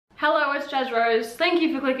Hello, it's jazzrose. Thank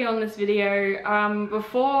you for clicking on this video.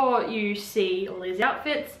 Before you see all these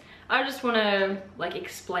outfits, I just want to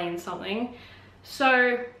explain something.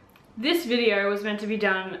 So this video was meant to be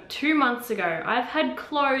done 2 months ago. I've had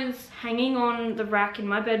clothes hanging on the rack in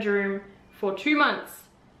my bedroom for 2 months,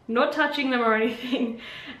 not touching them or anything.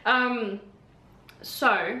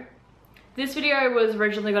 So this video was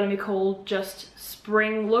originally going to be called just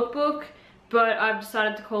Spring Lookbook, but I've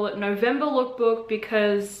decided to call it November Lookbook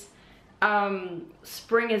because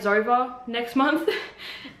spring is over next month.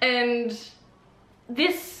 And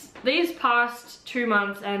these past 2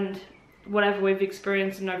 months and whatever we've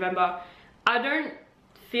experienced in November, I don't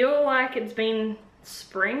feel like it's been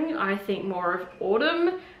spring. I think more of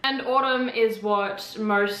autumn, and autumn is what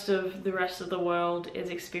most of the rest of the world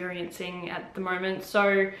is experiencing at the moment.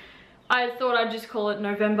 So I thought I'd just call it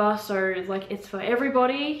November, so it's for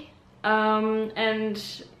everybody. And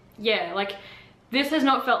yeah, this has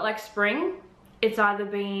not felt like spring. It's either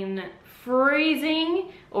been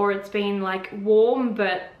freezing or it's been warm,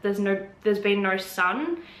 but there's been no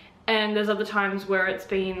sun. And there's other times where it's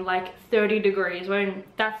been 30 degrees.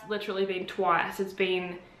 That's literally been twice. It's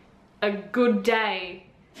been a good day,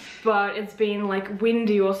 but it's been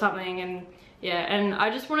windy or something. And yeah, and I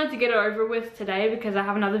just wanted to get it over with today because I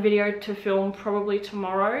have another video to film probably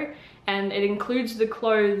tomorrow, and it includes the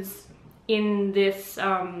clothes in this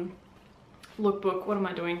lookbook. What am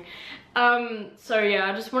I doing? So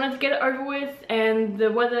yeah, I just wanted to get it over with, and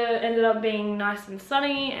the weather ended up being nice and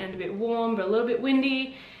sunny and a bit warm but a little bit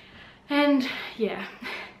windy, and yeah.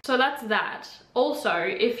 So that's that. Also,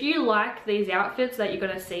 if you like these outfits that you're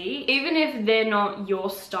gonna see, even if they're not your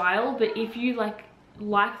style, but if you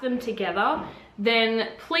like them together, then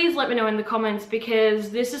please let me know in the comments,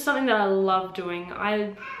 because this is something that I love doing.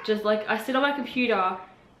 I just I sit on my computer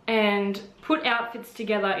and put outfits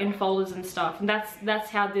together in folders and stuff, and that's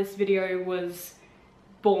how this video was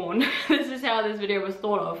born. This is how this video was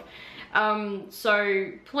thought of.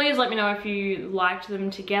 So please let me know if you liked them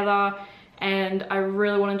together, and I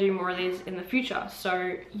really want to do more of these in the future,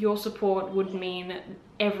 so your support would mean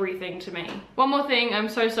everything to me. One more thing, I'm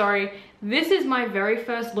so sorry, this is my very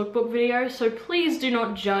first lookbook video, so please do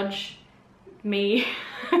not judge me.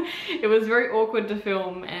 It was very awkward to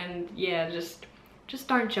film, and yeah, just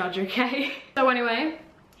don't judge, okay? So anyway,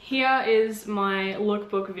 here is my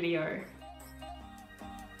lookbook video.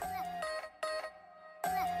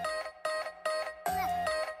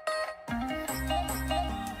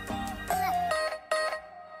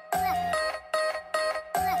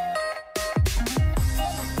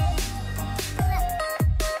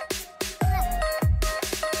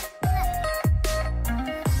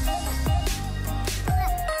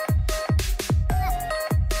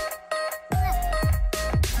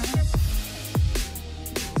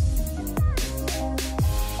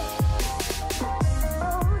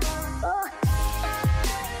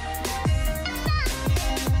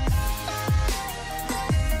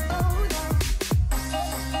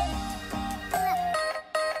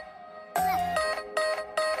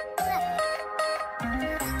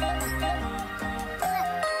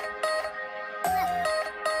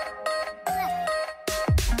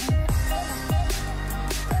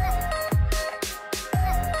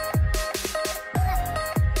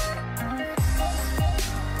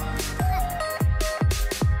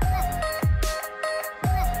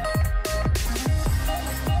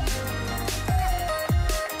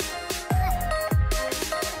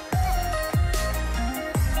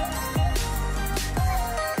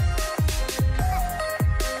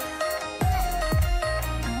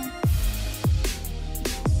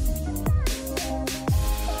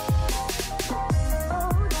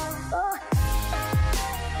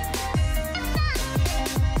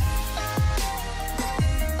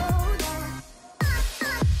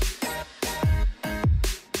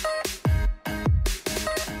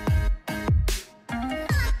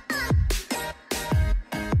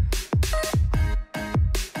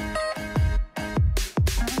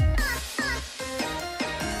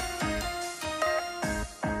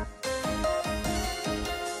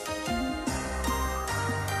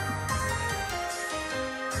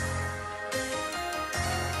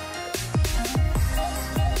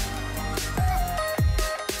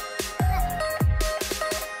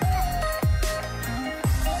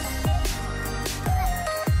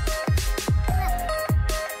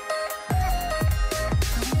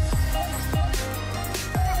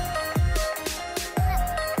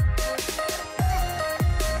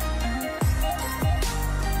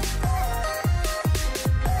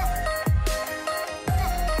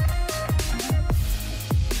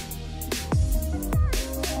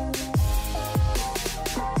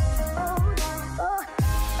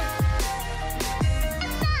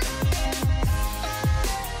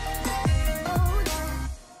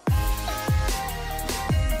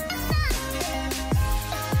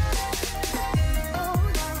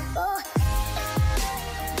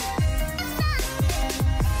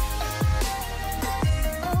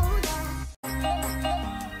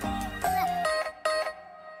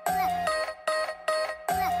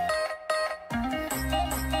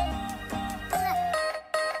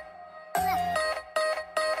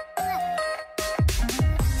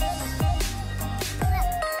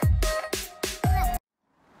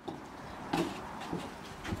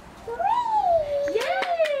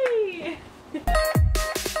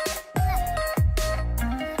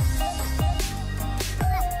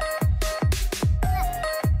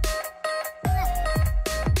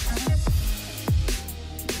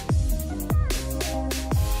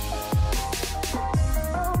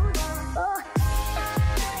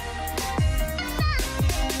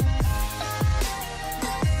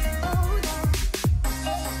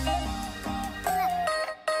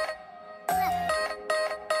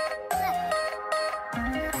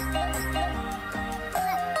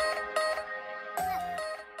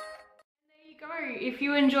 if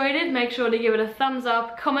you enjoyed it, make sure to give it a thumbs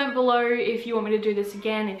up. Comment below if you want me to do this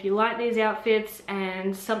again, if you like these outfits,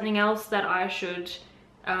 and something else that I should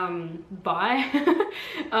buy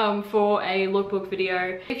for a lookbook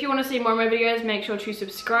video. If you want to see more of my videos, make sure to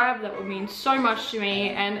subscribe. That would mean so much to me.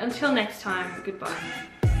 And until next time,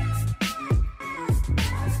 goodbye.